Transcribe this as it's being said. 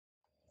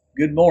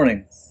Good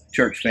morning,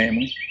 church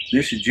family.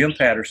 This is Jim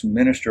Patterson,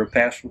 Minister of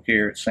Pastoral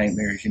Care at St.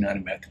 Mary's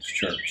United Methodist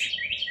Church.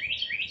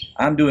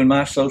 I'm doing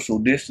my social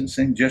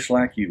distancing just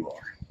like you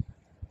are.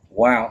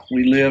 Wow,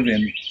 we live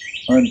in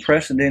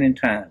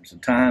unprecedented times, a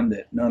time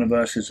that none of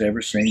us has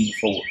ever seen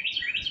before.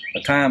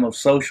 A time of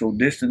social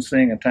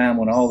distancing, a time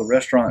when all the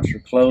restaurants are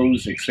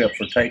closed except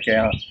for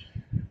takeout,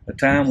 a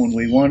time when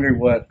we wonder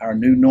what our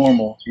new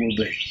normal will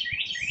be.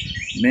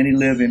 Many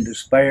live in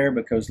despair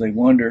because they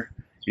wonder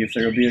if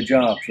there will be a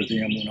job for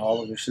them when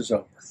all of this is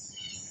over.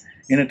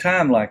 In a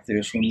time like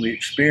this, when we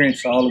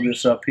experience all of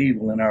this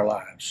upheaval in our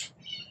lives,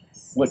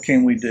 what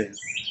can we do?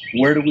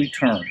 Where do we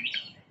turn?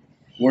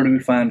 Where do we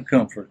find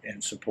comfort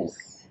and support?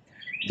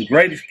 The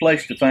greatest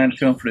place to find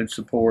comfort and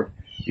support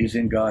is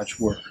in God's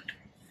Word.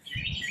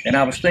 And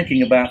I was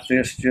thinking about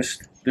this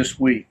just this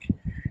week,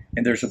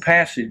 and there's a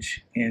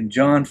passage in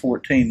John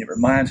 14 that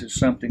reminds us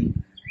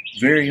something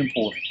very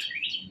important.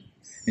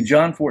 In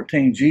John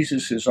 14,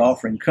 Jesus is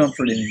offering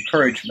comfort and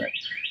encouragement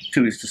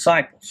to his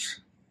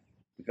disciples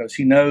because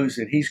he knows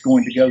that he's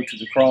going to go to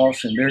the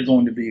cross and they're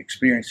going to be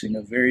experiencing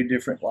a very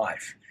different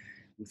life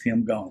with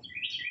him gone.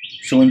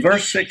 So in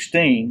verse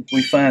 16,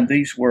 we find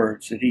these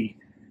words that he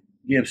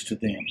gives to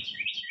them.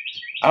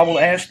 I will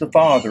ask the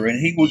Father, and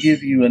he will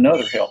give you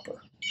another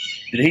helper,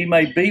 that he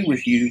may be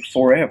with you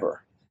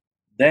forever.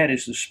 That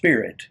is the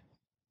Spirit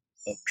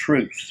of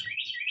truth.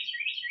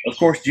 Of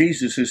course,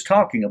 Jesus is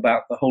talking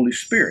about the Holy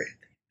Spirit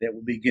that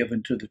will be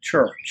given to the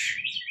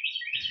church.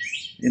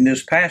 In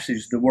this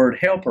passage, the word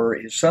helper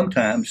is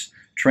sometimes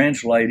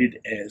translated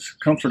as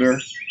comforter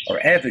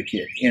or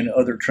advocate in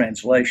other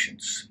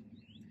translations.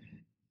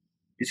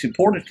 It's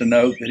important to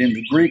note that in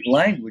the Greek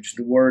language,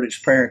 the word is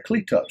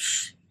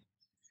parakletos.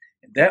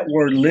 And that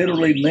word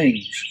literally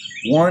means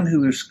one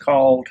who is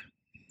called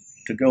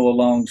to go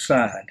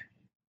alongside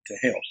to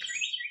help.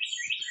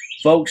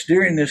 Folks,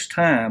 during this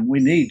time, we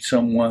need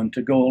someone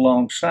to go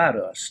alongside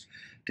us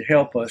to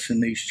help us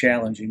in these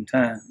challenging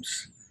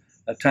times,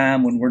 a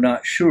time when we're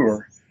not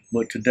sure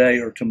what today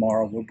or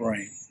tomorrow will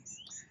bring.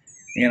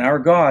 And our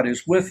God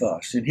is with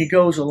us, and he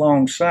goes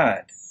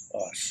alongside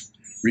us,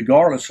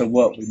 regardless of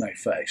what we may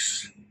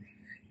face.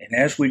 And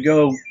as we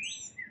go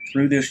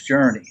through this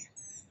journey,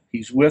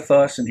 he's with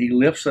us, and he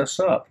lifts us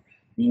up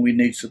when we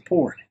need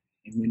support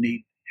and we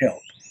need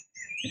help.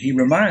 And he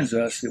reminds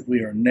us that we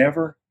are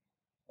never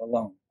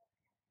alone.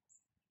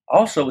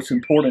 Also, it's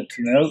important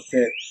to note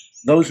that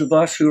those of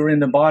us who are in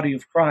the body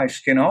of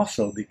Christ can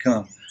also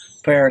become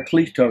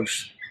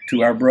parakletos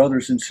to our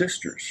brothers and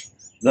sisters,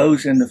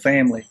 those in the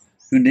family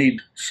who need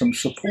some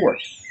support,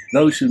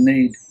 those who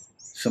need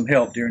some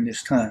help during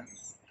this time.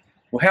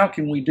 Well, how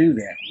can we do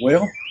that?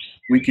 Well,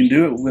 we can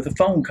do it with a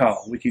phone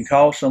call. We can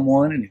call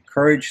someone and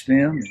encourage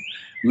them and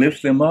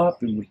lift them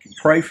up, and we can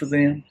pray for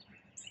them.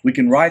 We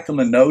can write them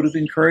a note of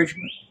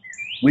encouragement.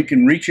 We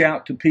can reach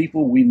out to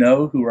people we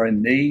know who are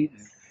in need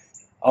and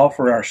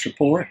offer our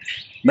support.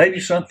 Maybe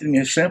something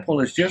as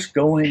simple as just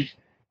going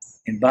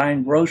and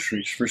buying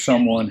groceries for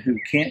someone who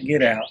can't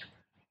get out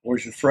or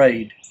is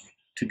afraid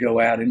to go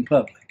out in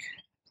public.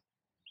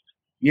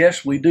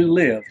 Yes, we do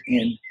live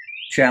in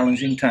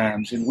challenging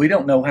times, and we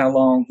don't know how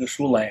long this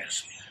will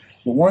last.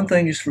 But one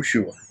thing is for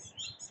sure,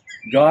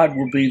 God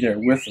will be there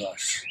with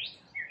us.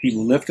 He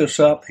will lift us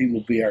up. He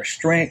will be our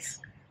strength.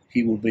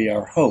 He will be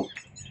our hope.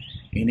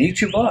 And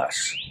each of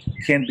us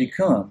can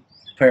become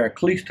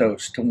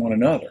parakletos to one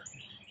another,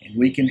 and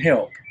we can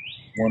help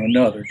one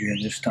another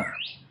during this time.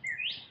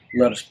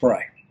 Let us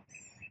pray.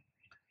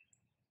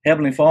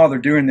 Heavenly Father,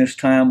 during this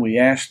time, we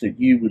ask that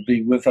you would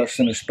be with us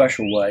in a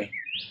special way.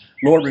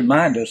 Lord,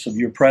 remind us of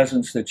your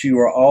presence, that you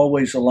are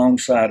always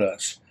alongside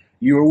us.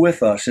 You are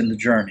with us in the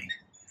journey.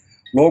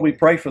 Lord, we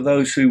pray for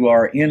those who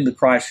are in the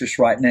crisis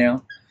right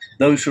now,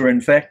 those who are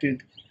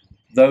infected,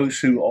 those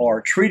who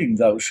are treating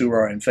those who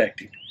are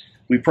infected.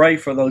 We pray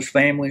for those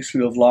families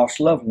who have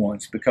lost loved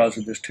ones because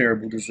of this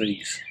terrible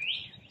disease.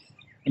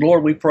 And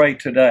Lord, we pray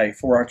today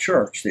for our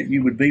church that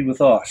you would be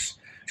with us.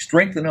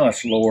 Strengthen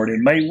us, Lord,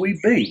 and may we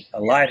be a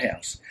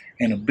lighthouse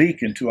and a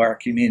beacon to our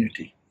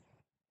community.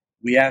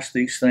 We ask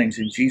these things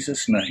in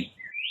Jesus' name.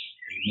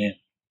 Amen.